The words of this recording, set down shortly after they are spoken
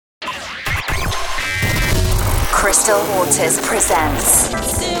Crystal Waters presents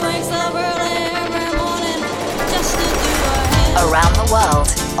Around the World,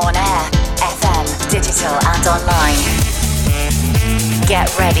 on air, FM, digital and online.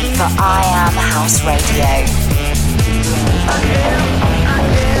 Get ready for I Am House Radio.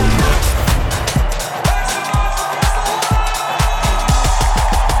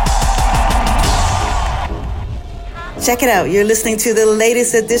 Check it out. You're listening to the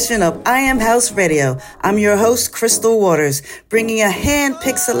latest edition of I Am House Radio. I'm your host, Crystal Waters, bringing a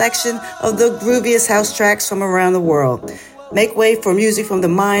hand-picked selection of the grooviest house tracks from around the world. Make way for music from the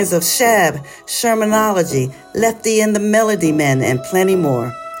minds of Shab, Shermanology, Lefty and the Melody Men, and plenty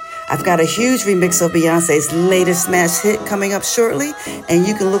more. I've got a huge remix of Beyonce's latest smash hit coming up shortly, and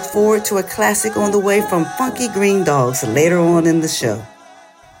you can look forward to a classic on the way from Funky Green Dogs later on in the show.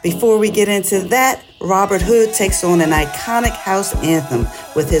 Before we get into that, Robert Hood takes on an iconic house anthem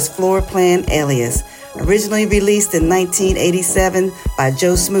with his floor plan Alias. Originally released in 1987 by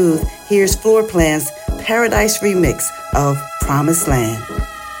Joe Smooth, here's Floor Plan's Paradise remix of Promised Land.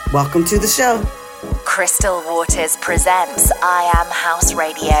 Welcome to the show. Crystal Waters presents I Am House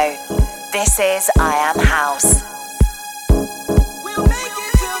Radio. This is I Am House. We'll make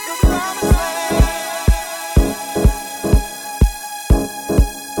it to the promised land.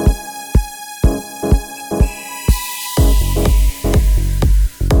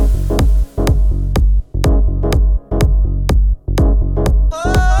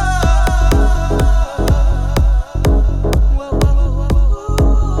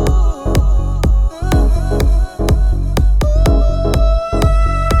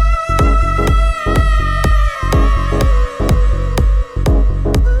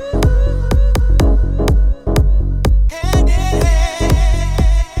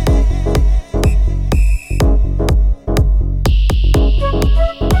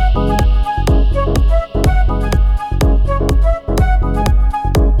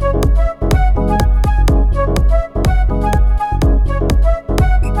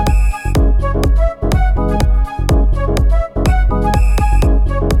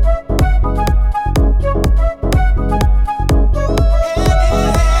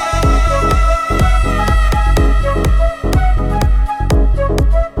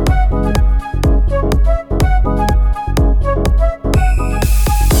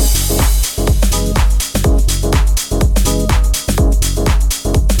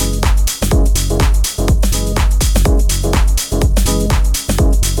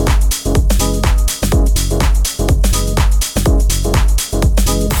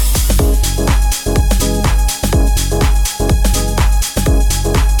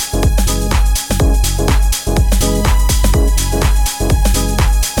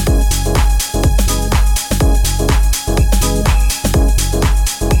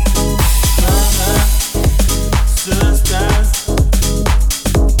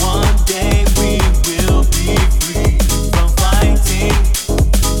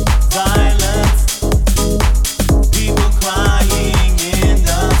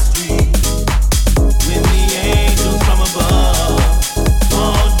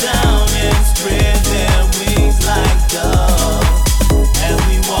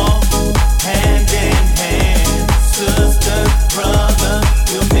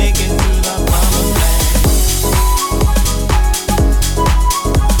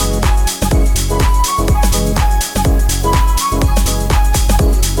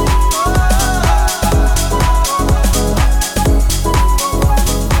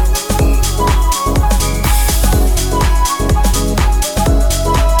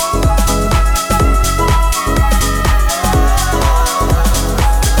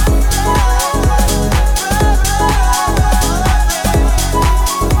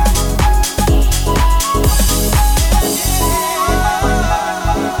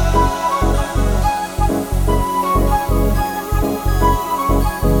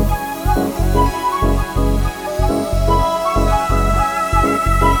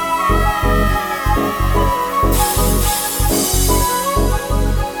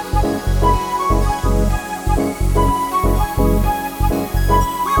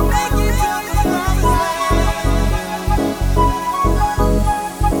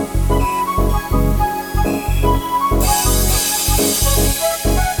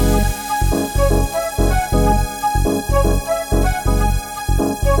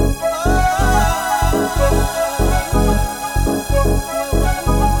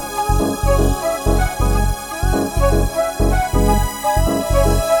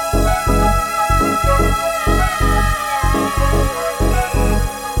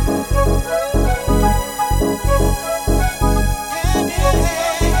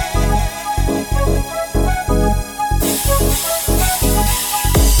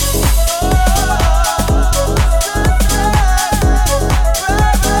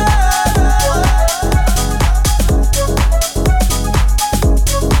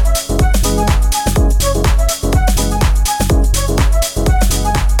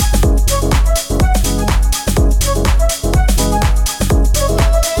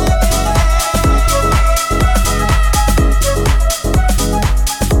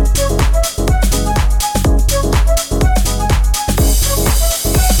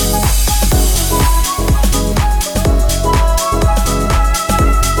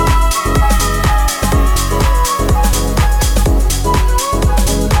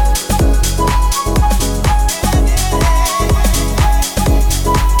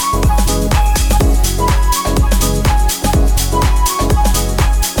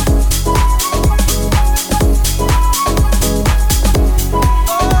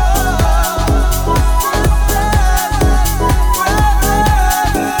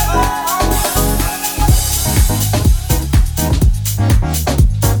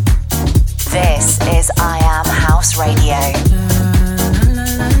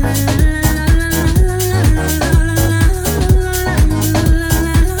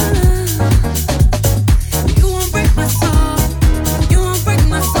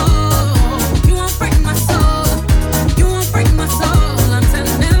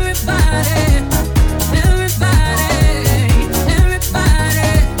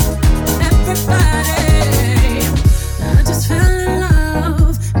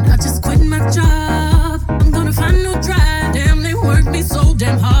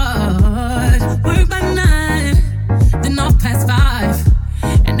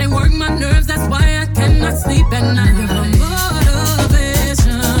 sleep at night.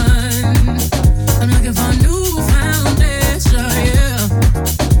 Motivation. I'm looking for a new foundation,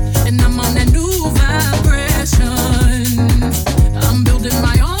 yeah. And I'm on that new vibration. I'm building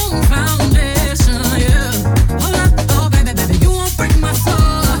my own foundation, yeah. Hold up, oh baby, baby, you won't break my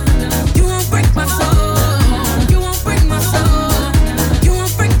soul. You won't break my soul. You won't break my soul. You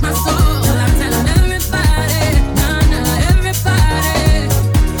won't break my soul. I'm telling everybody, nah, nah, everybody,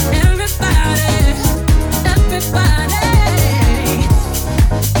 everybody, everybody.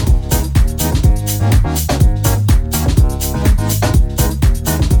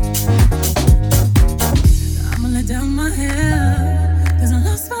 I'ma let down my hair, 'cause I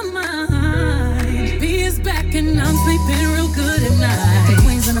lost my mind. B is back and I'm sleeping real good at night. The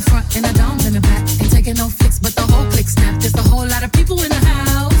queens in the front and the doms in the back. Ain't taking no flicks, but the whole click snap. There's a whole lot of people in the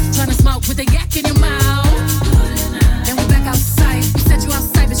house trying to smoke with a yak in your mouth. Then we back outside. You said you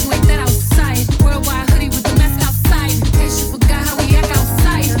outside, but you ain't that outside. Worldwide hoodie with the mask outside. In case you forgot how we act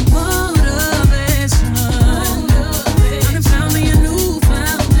outside. Motivation. I done found me a new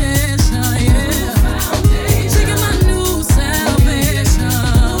foundation, yeah. Taking my new salvation.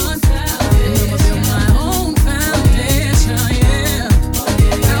 And I'ma build my own foundation, yeah.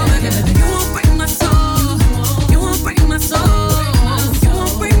 Now look at it, you won't break my soul. You won't break my soul. You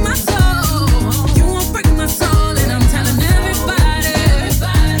won't break my soul. You won't break my soul. And I'm telling everybody,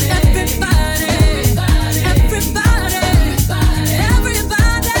 everybody,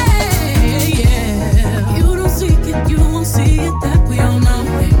 everybody, yeah. You don't seek it, you won't see it. That we all know.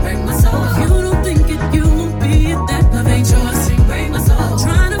 Can't break my soul. If you don't think it, you won't be it. That love ain't yours. Can't break my soul.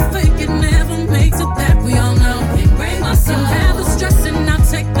 Trying to fake it never makes it. That we all know. Can't break my soul. You have the stress and I'll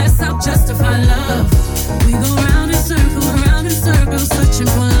take less. I'll justify love. We go round in circles, searching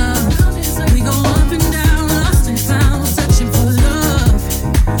for love. We go up and down, lost and found, searching for love.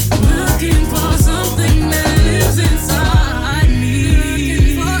 Looking for something that lives inside me. Looking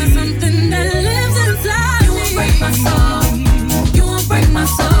for something that lives inside me. You won't break my soul. You won't break my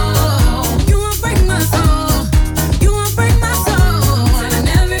soul. You won't break my soul. You won't break my soul. Telling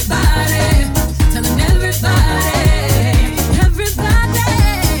everybody, everybody,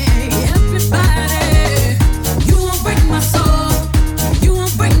 everybody. You won't break my soul. You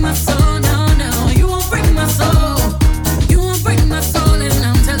won't break my soul. No, no. You won't break my soul. You won't break my soul. And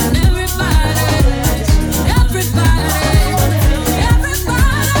I'm telling everybody, everybody,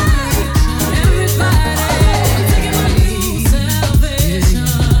 everybody, I'm taking my new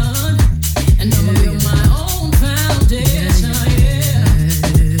salvation. And I'ma build my own foundation, yeah.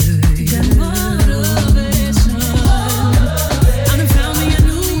 That motivation. I done found me a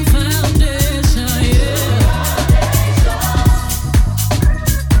new foundation, yeah.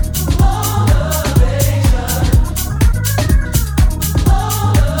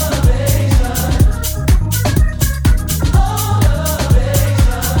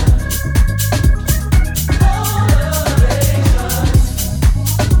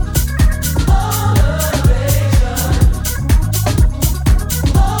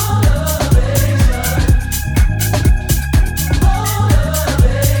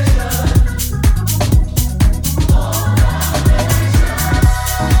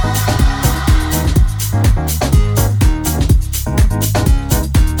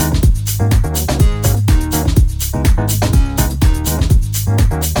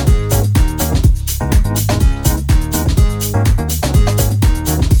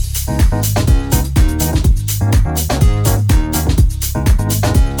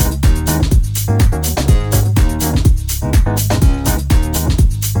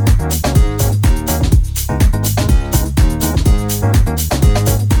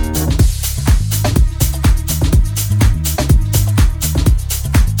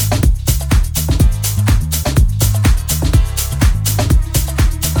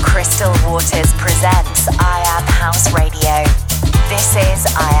 Crystal Waters presents I Am House Radio. This is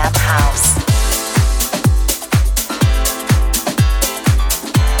I Am House.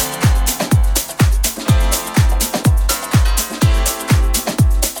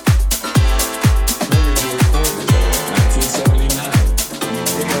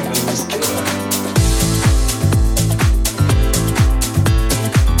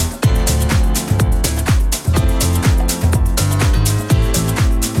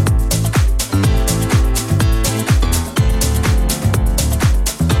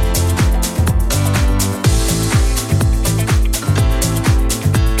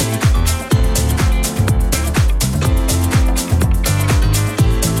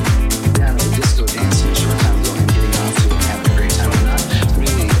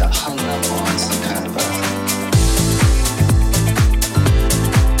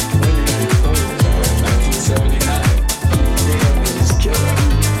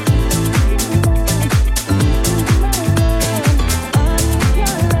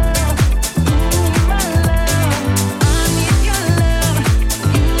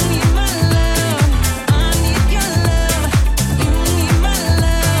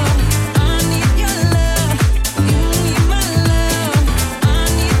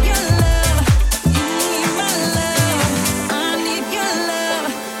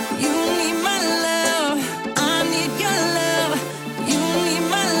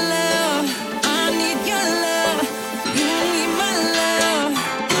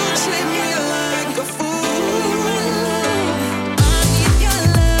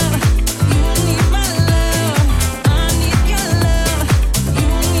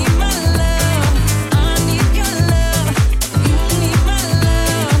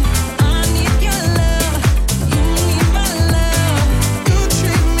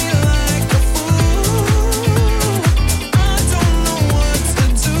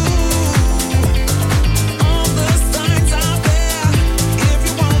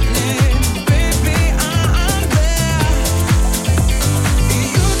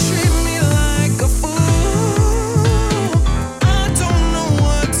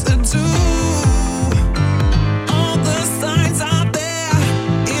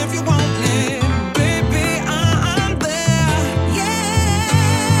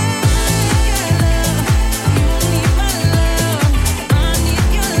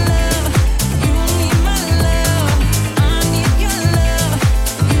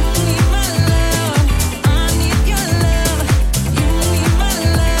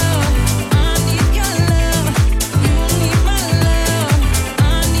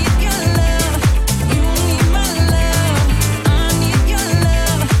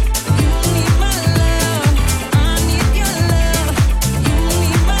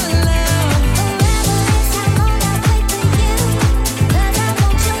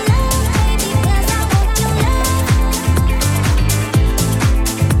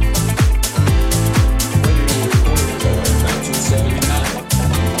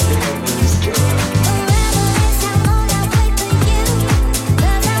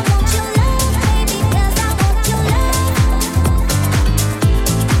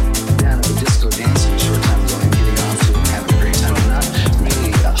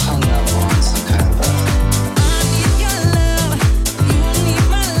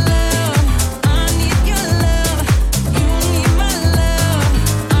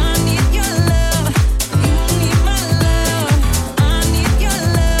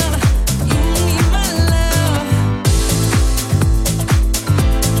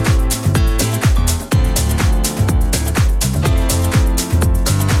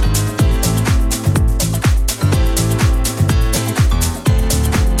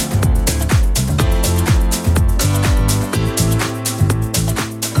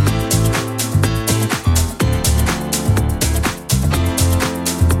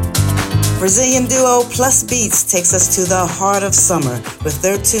 Brazilian duo Plus Beats takes us to the heart of summer with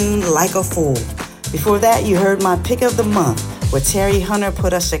their tune Like a Fool. Before that, you heard my pick of the month, where Terry Hunter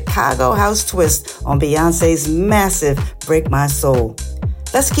put a Chicago house twist on Beyonce's massive Break My Soul.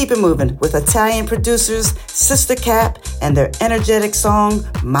 Let's keep it moving with Italian producers Sister Cap and their energetic song,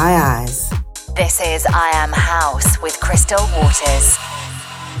 My Eyes. This is I Am House with Crystal Waters.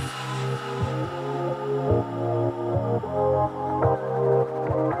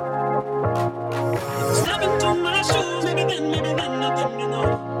 Step into my shoes, maybe then, nothing, you know.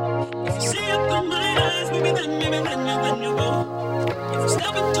 If you see it through my eyes, maybe then, you go. If you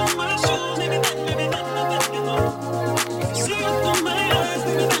step into my shoes, maybe then, nothing, you know. If you see it through my eyes,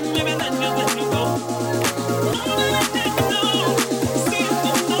 maybe then, you go. All that I did know, see it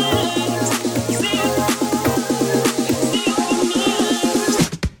through my eyes, see it through my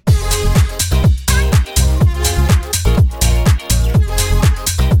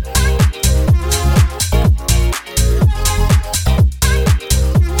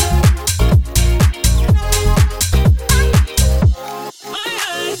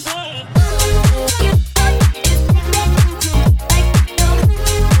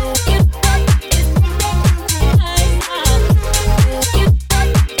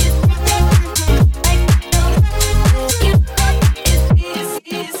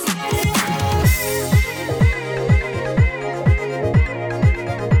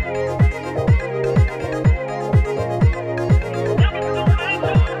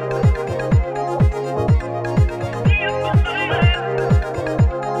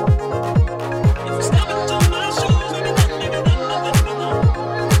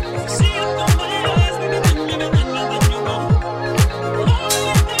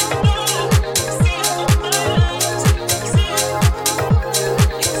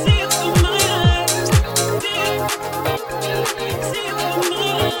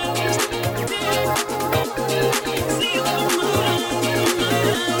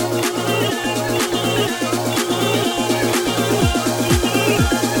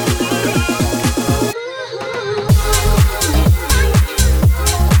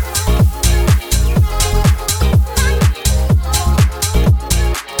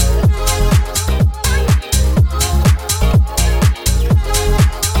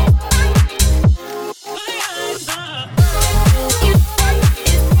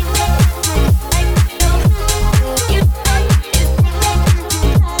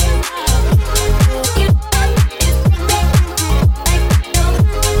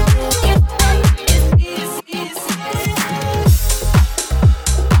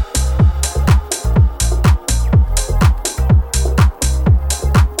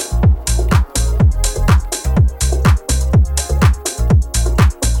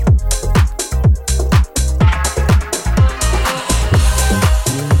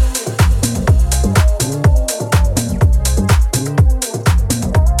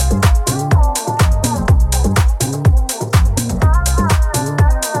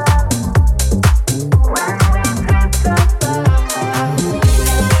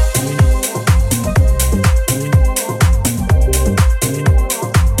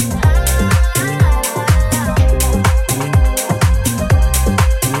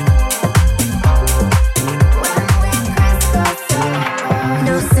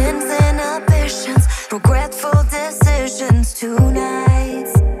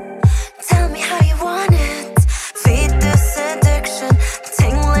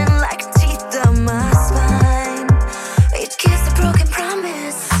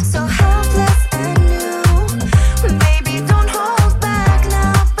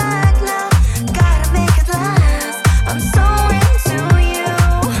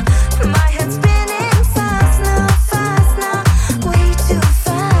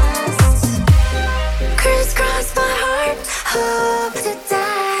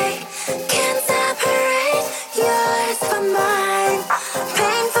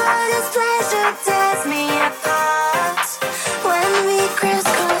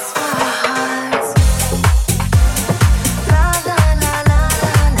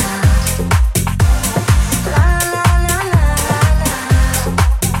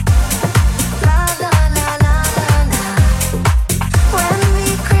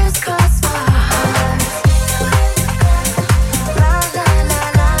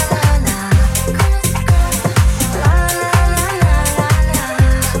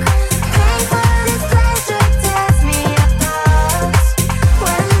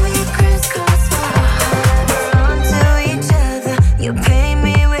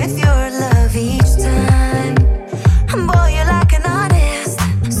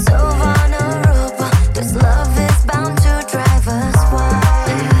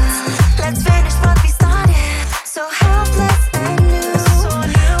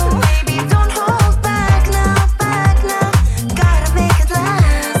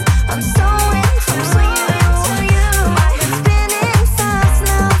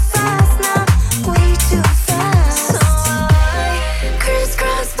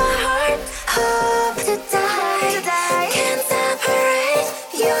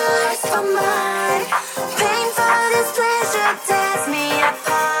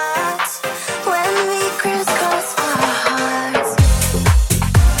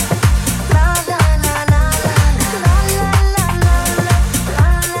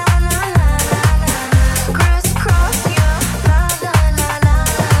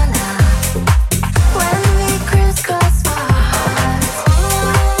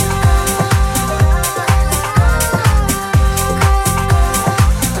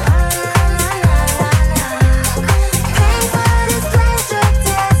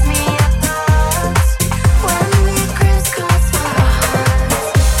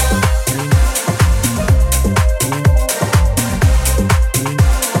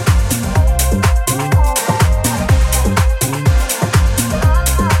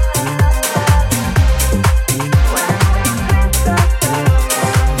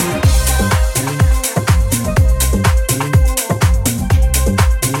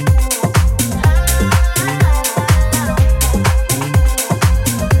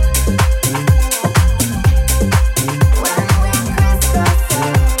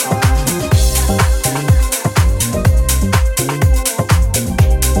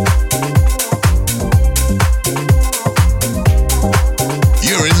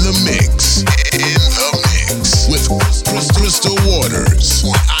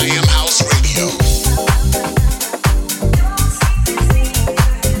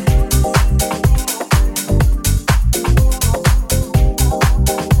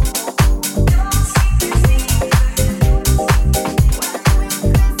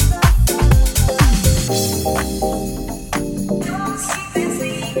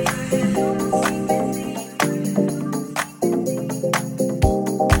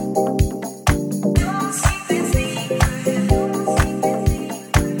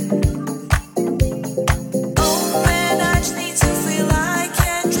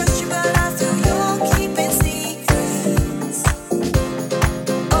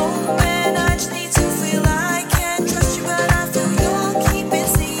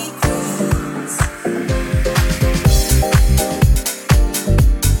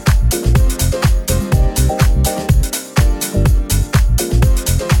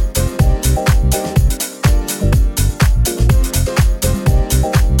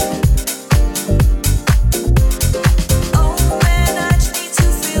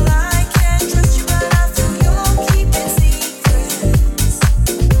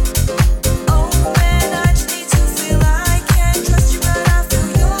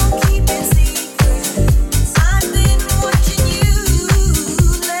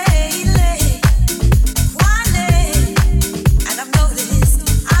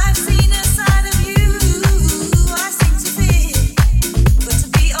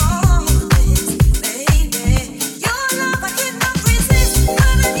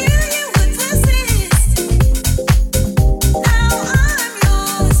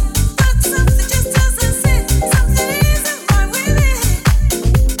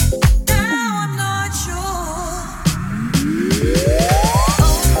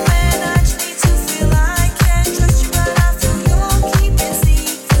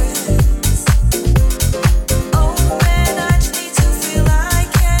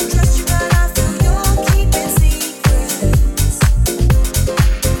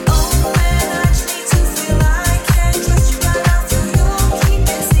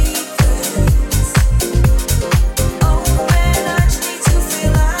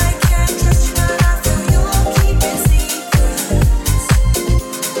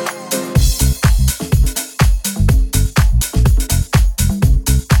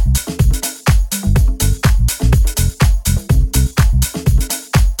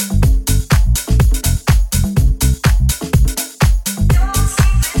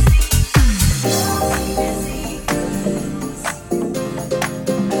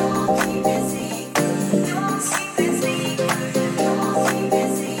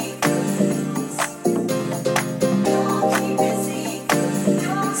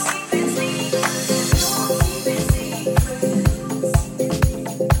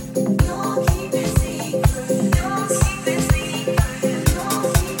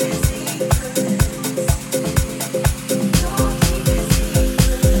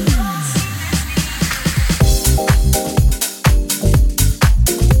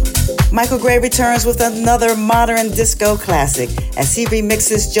Michael Gray returns with another modern disco classic as he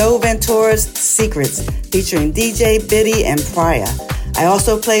remixes Joe Ventura's Secrets, featuring DJ Biddy and Pryor. I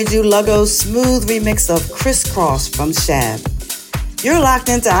also played you Lugo's smooth remix of Crisscross from Shab. You're locked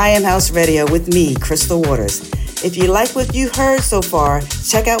into I Am House Radio with me, Crystal Waters. If you like what you heard so far,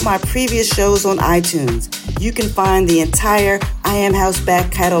 check out my previous shows on iTunes. You can find the entire I Am House back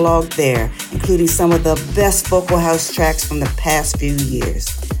catalog there, including some of the best vocal house tracks from the past few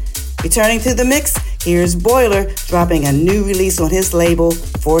years. Returning to the mix, here's Boiler dropping a new release on his label,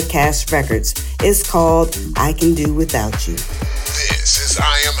 Forecast Records. It's called I Can Do Without You. This is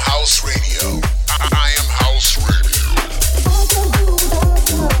I Am House Radio. I Am House Radio.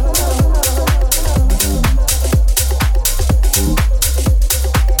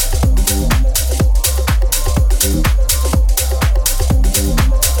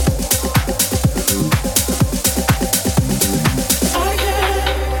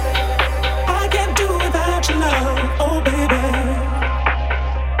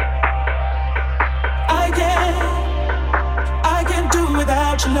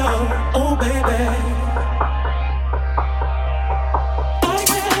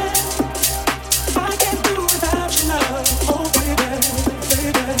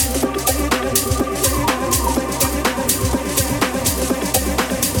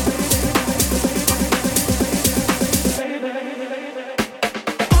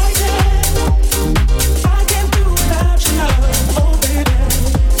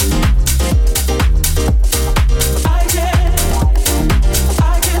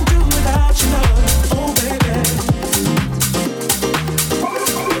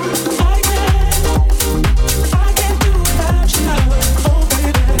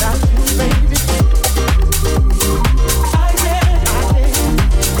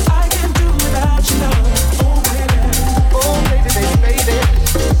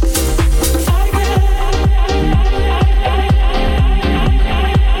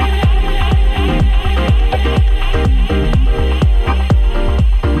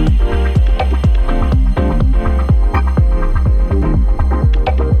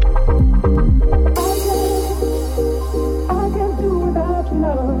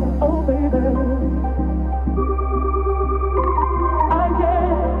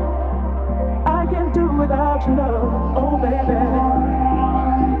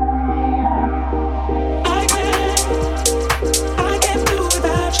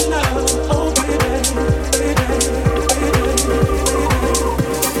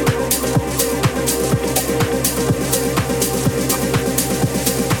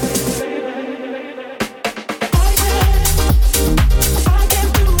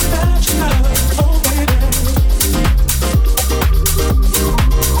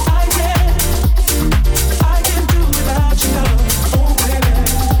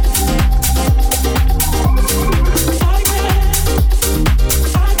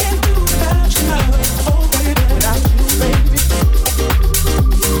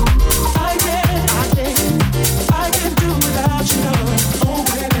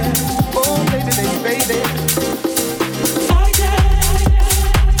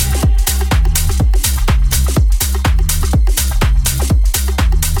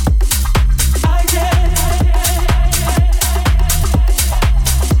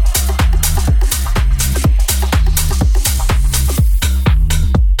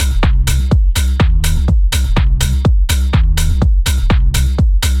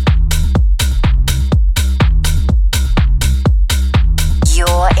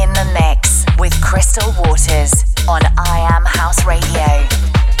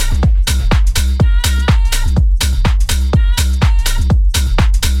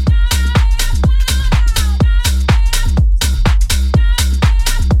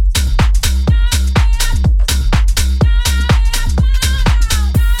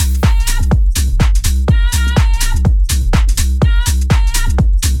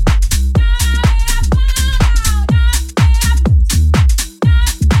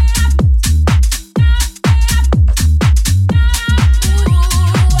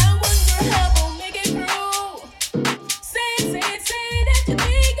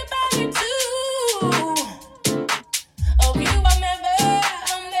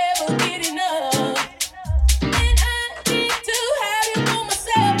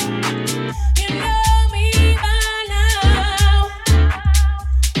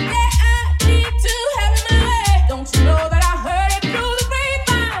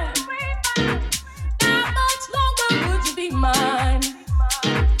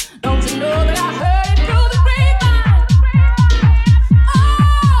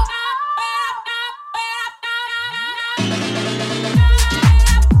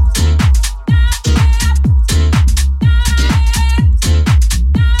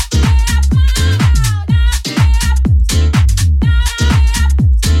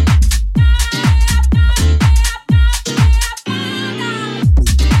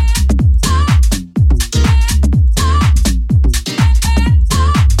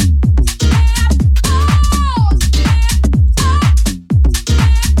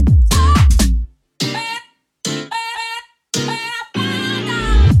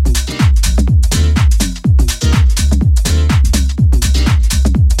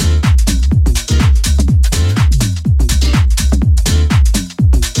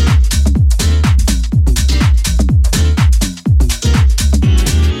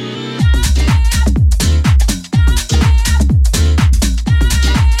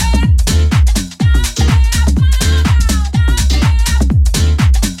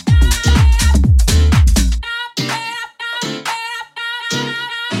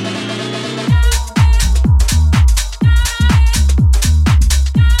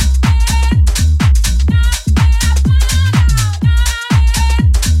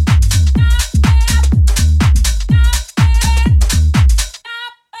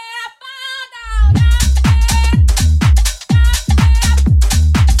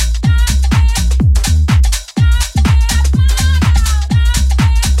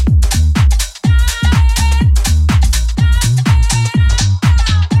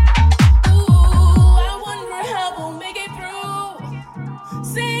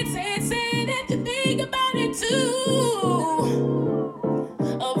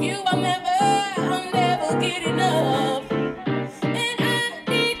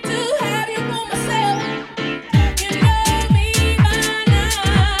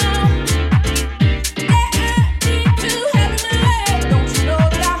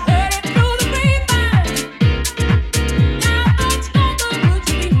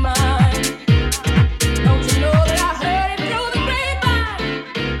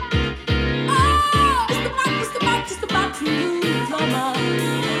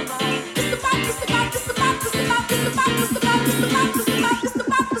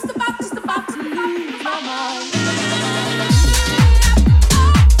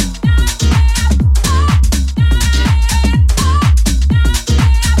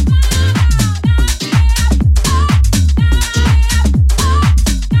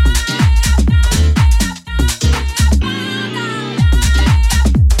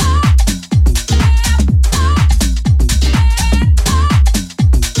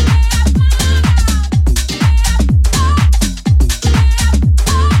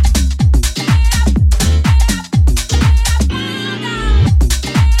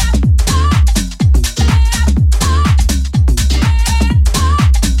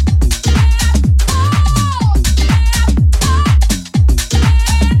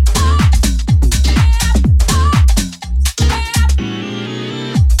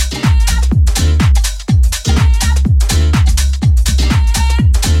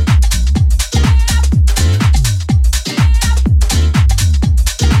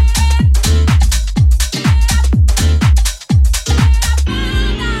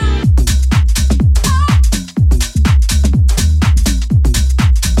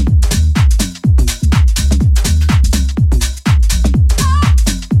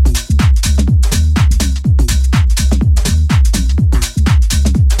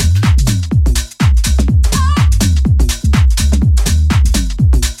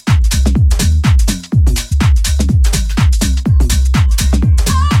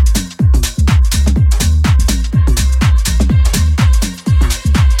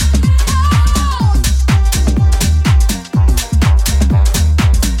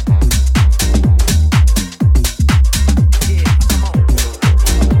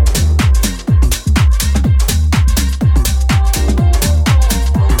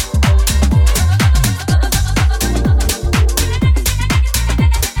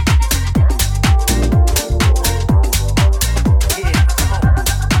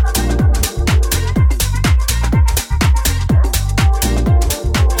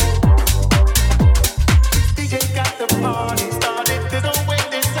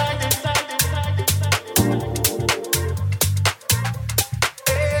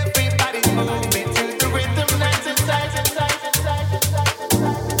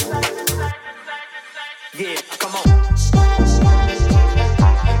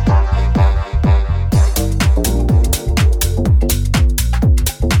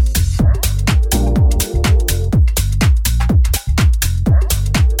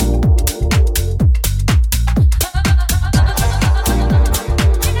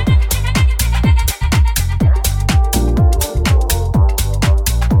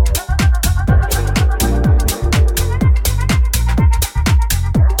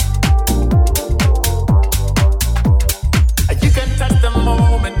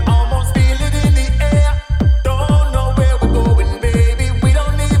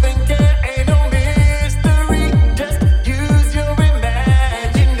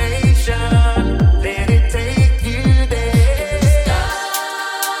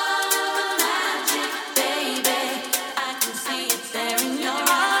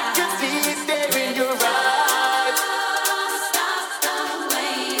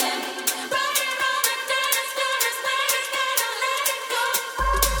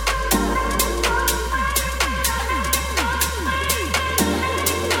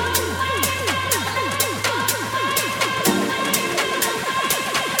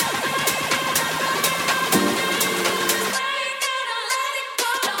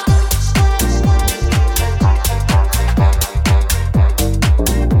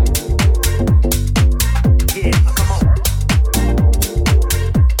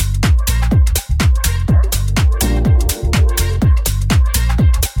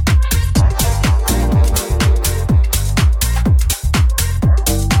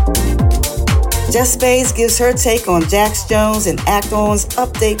 Jess Bays gives her take on Jax Jones and Act On's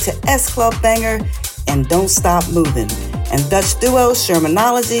update to S Club banger and Don't Stop Moving. And Dutch duo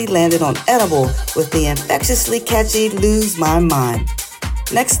Shermanology landed on Edible with the infectiously catchy Lose My Mind.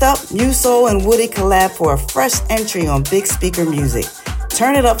 Next up, New Soul and Woody collab for a fresh entry on Big Speaker Music.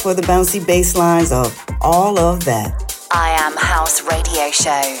 Turn it up for the bouncy bass lines of All of That. I Am House Radio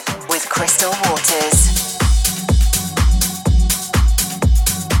Show with Crystal Waters.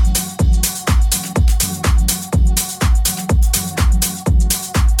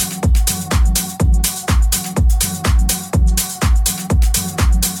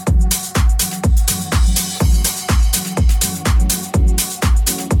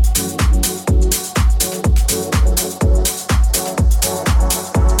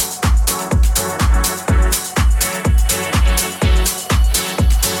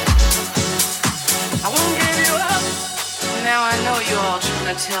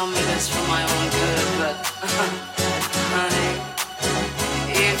 Tell me this for my own good, but honey,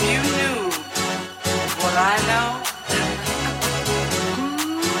 if you knew what I know.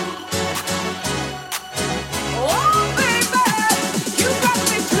 Oh, baby, you got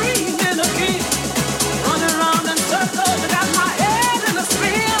me dreaming again, running around in circles, got my head in a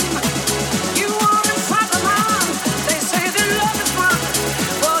spin. You are inside my mind. They say that love is blind,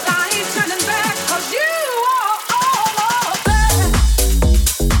 but I ain't turning back, 'cause you are all of that.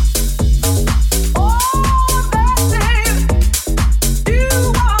 You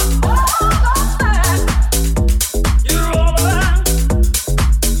are all of that.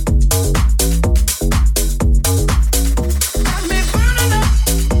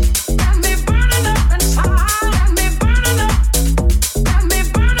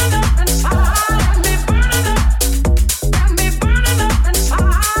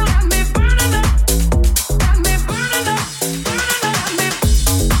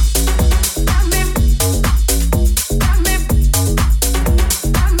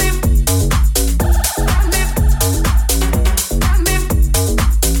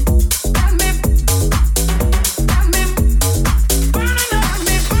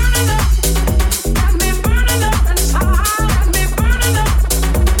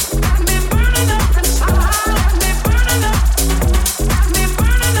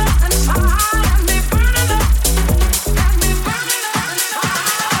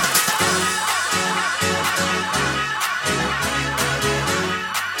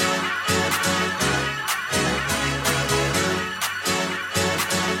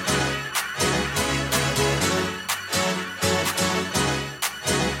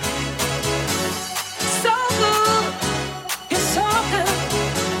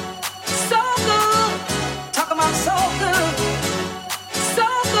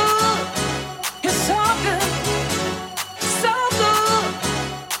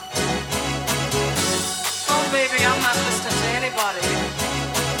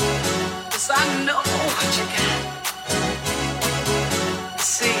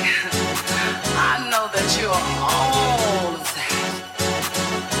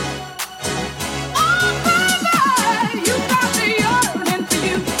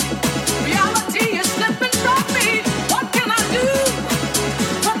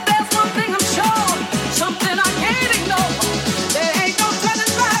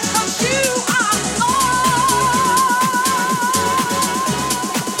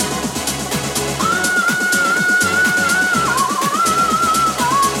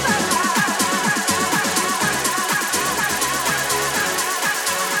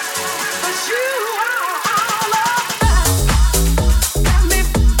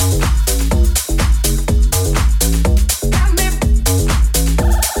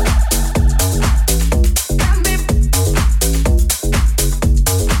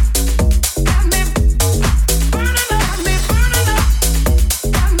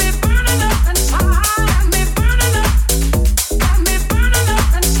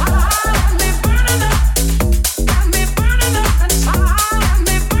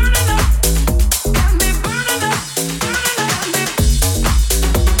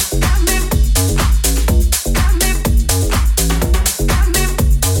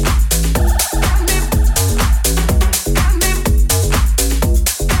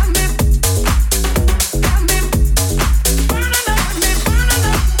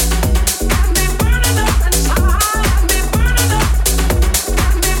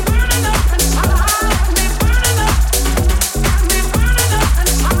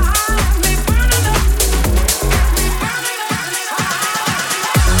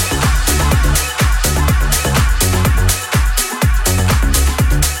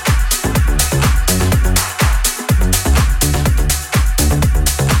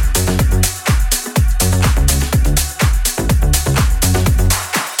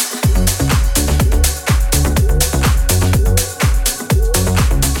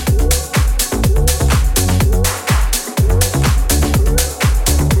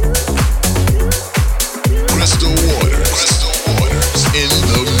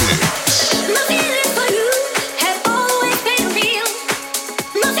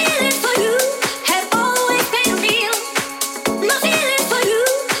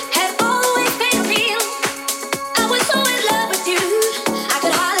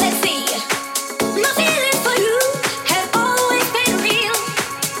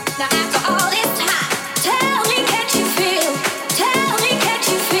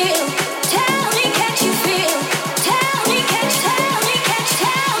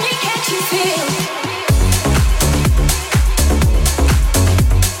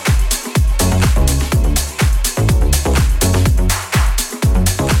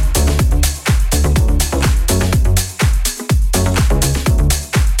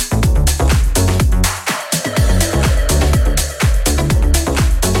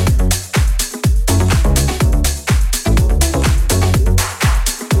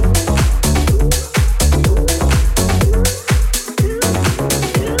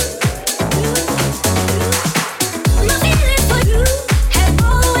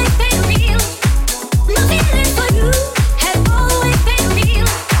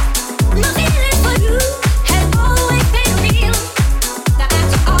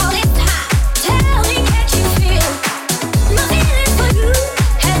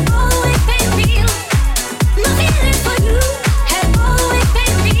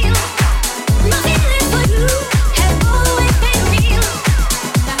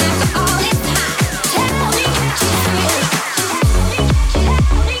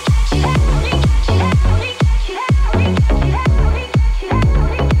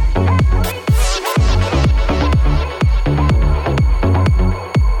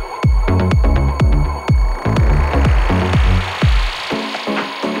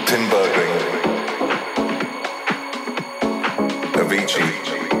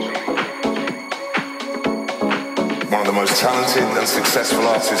 one of the most talented and successful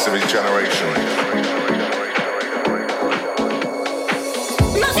artists of his generation.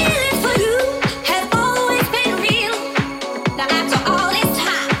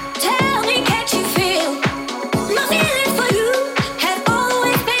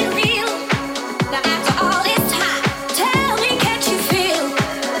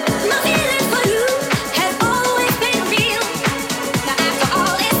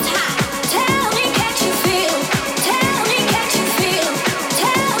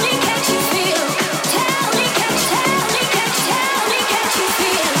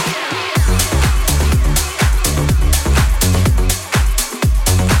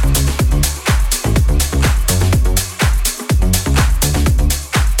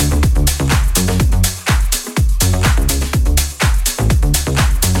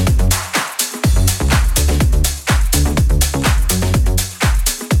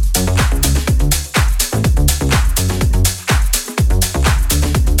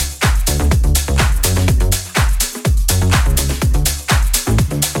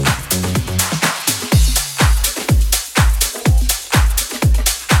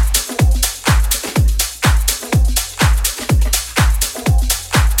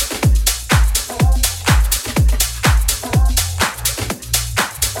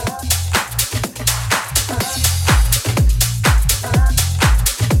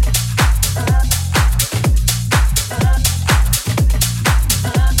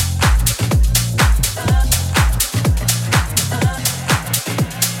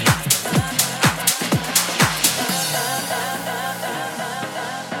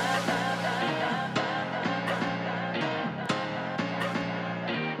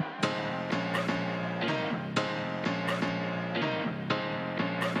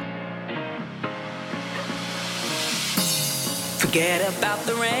 Forget about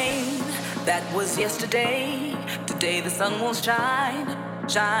the rain that was yesterday. Today the sun will shine,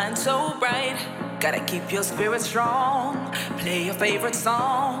 shine so bright. Gotta keep your spirit strong. Play your favorite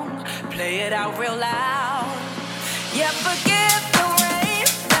song, play it out real loud. Yeah, forget the rain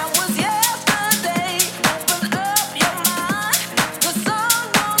that was yesterday. Open up your mind, the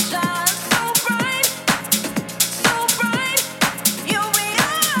sun will shine so bright, so bright. You'll be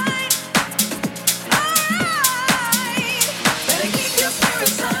alright, alright. Better keep your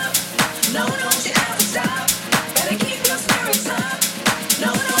spirits up, no, don't you ever stop. Better keep your spirits up, no,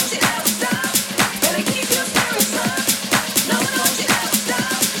 don't you ever stop. Better keep your spirits up, no, don't you ever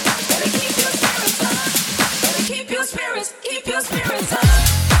stop. Better keep your spirits up, better keep your spirits up.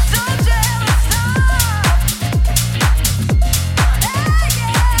 Don't you ever stop. Hey,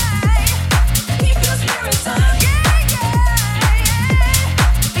 yeah. Keep your spirits up. Yeah, yeah, yeah.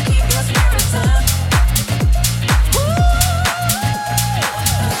 Keep your spirits up. Woo.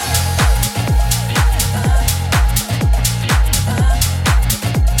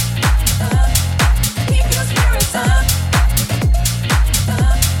 Keep your spirits up.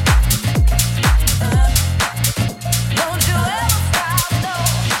 Don't you ever stop, no.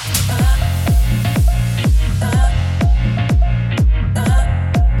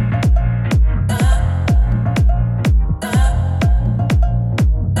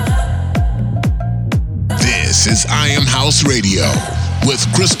 This is I Am House Radio with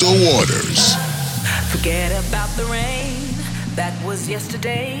Crystal Waters. Forget about the rain that was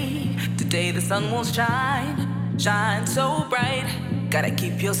yesterday. Today the sun will shine, shine so bright. Gotta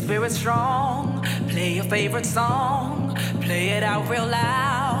keep your spirit strong. Play your favorite song, play it out real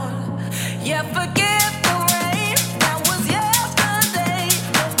loud. Yeah, forget the rain that was yesterday.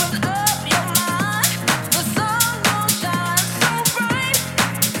 Open up your mind, the sun will shine so bright,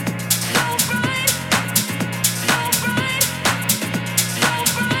 so bright, so bright, so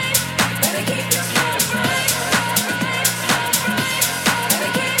bright. Better keep your spirits bright, better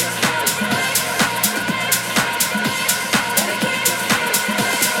keep your spirits bright, better keep your spirits bright.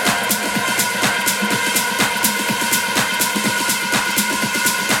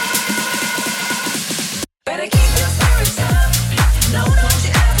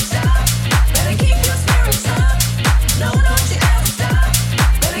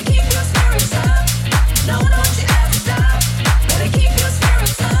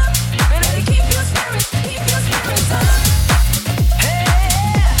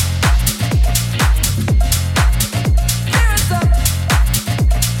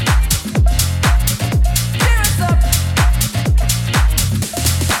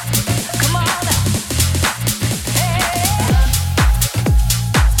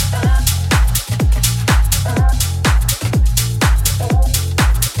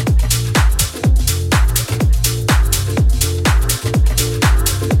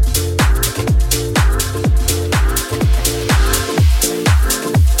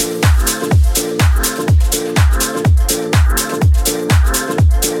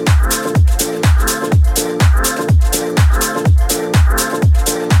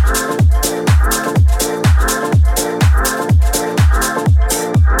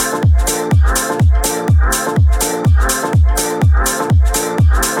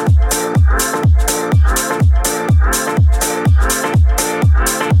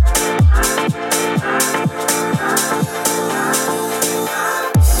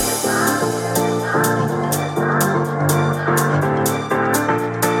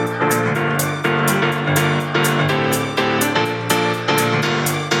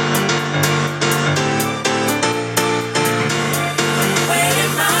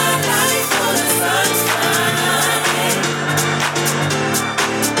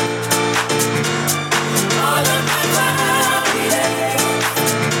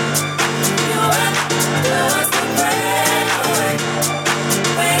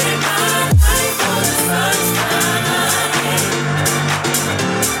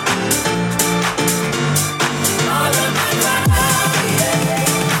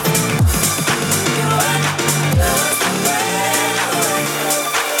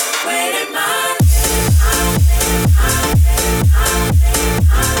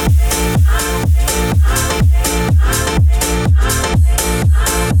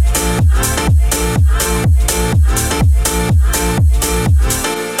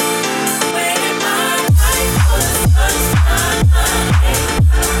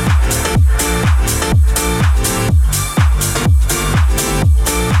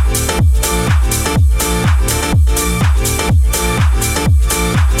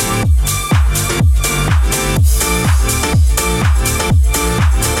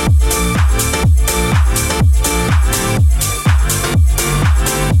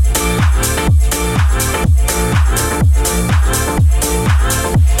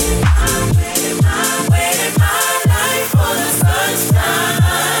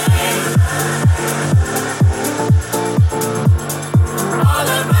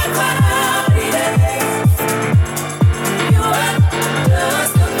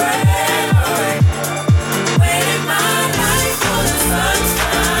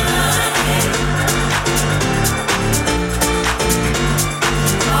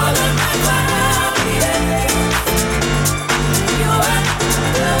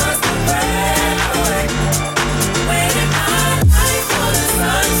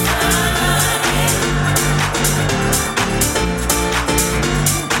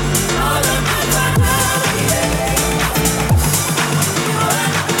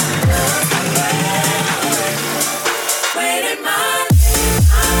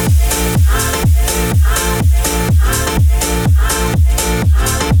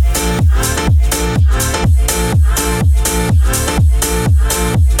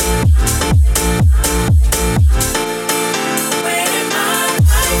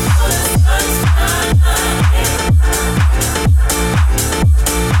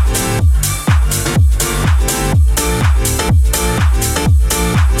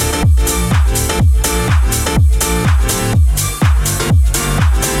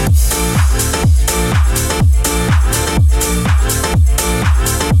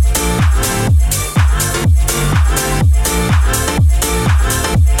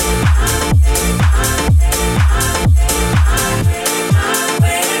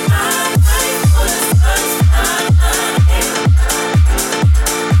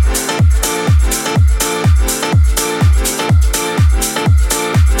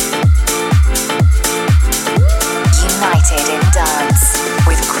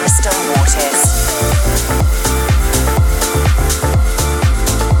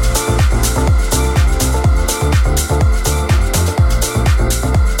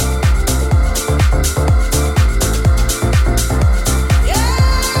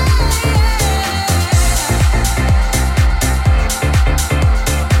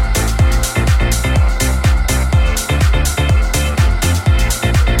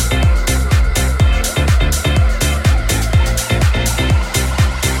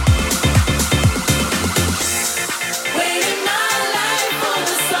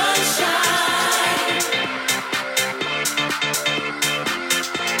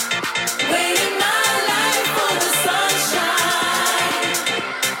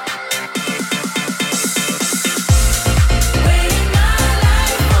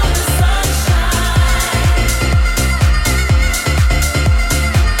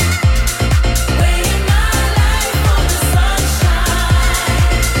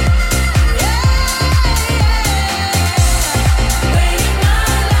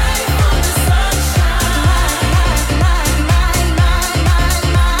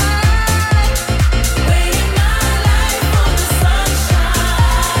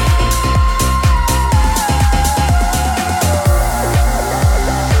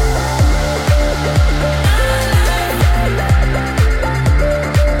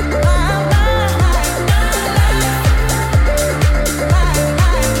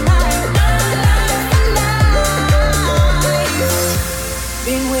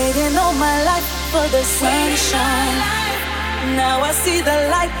 waiting all my life for the sunshine. Now I see the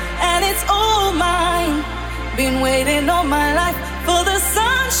light and it's all mine. Been waiting all my life for the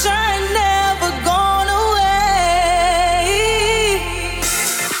sunshine, never gone away.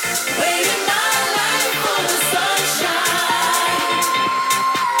 Waiting my life for the sunshine.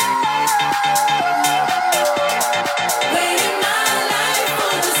 Waiting my life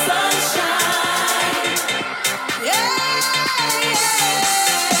for the sunshine. Yeah, yeah.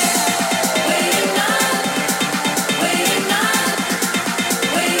 Waiting my life, waiting my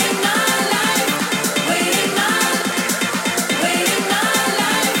life, waiting my life, waiting my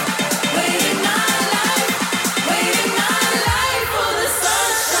life, waiting my life for the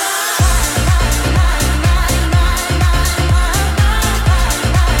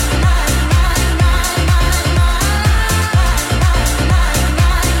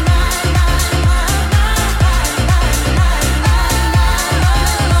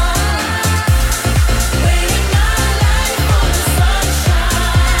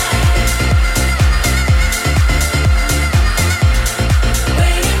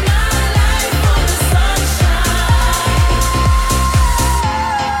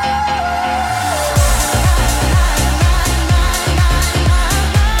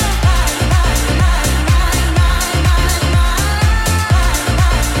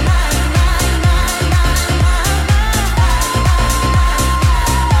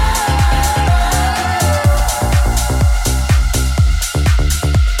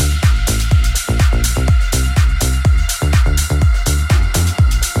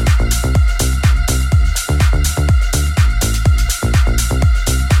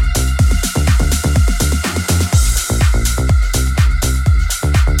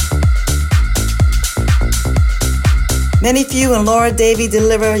Many Few and Laura Davie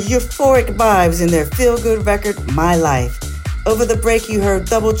deliver euphoric vibes in their feel-good record, My Life. Over the break, you heard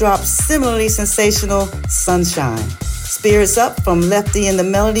double drop similarly sensational Sunshine. Spirits Up from Lefty and the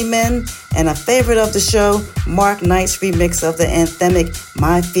Melody Men, and a favorite of the show, Mark Knight's remix of the anthemic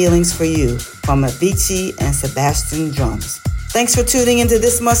My Feelings for You from Avicii and Sebastian Drums. Thanks for tuning into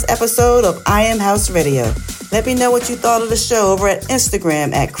this month's episode of I Am House Radio. Let me know what you thought of the show over at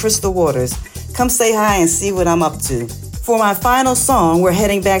Instagram at Crystal Waters. Come say hi and see what I'm up to. For my final song, we're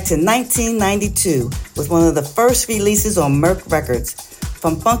heading back to 1992 with one of the first releases on Merc Records.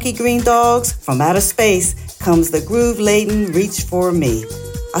 From Funky Green Dogs, From Outer Space, comes the groove-laden Reach For Me.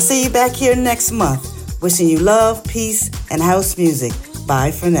 I'll see you back here next month. Wishing you love, peace, and house music. Bye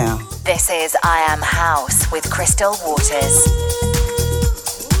for now. This is I Am House with Crystal Waters.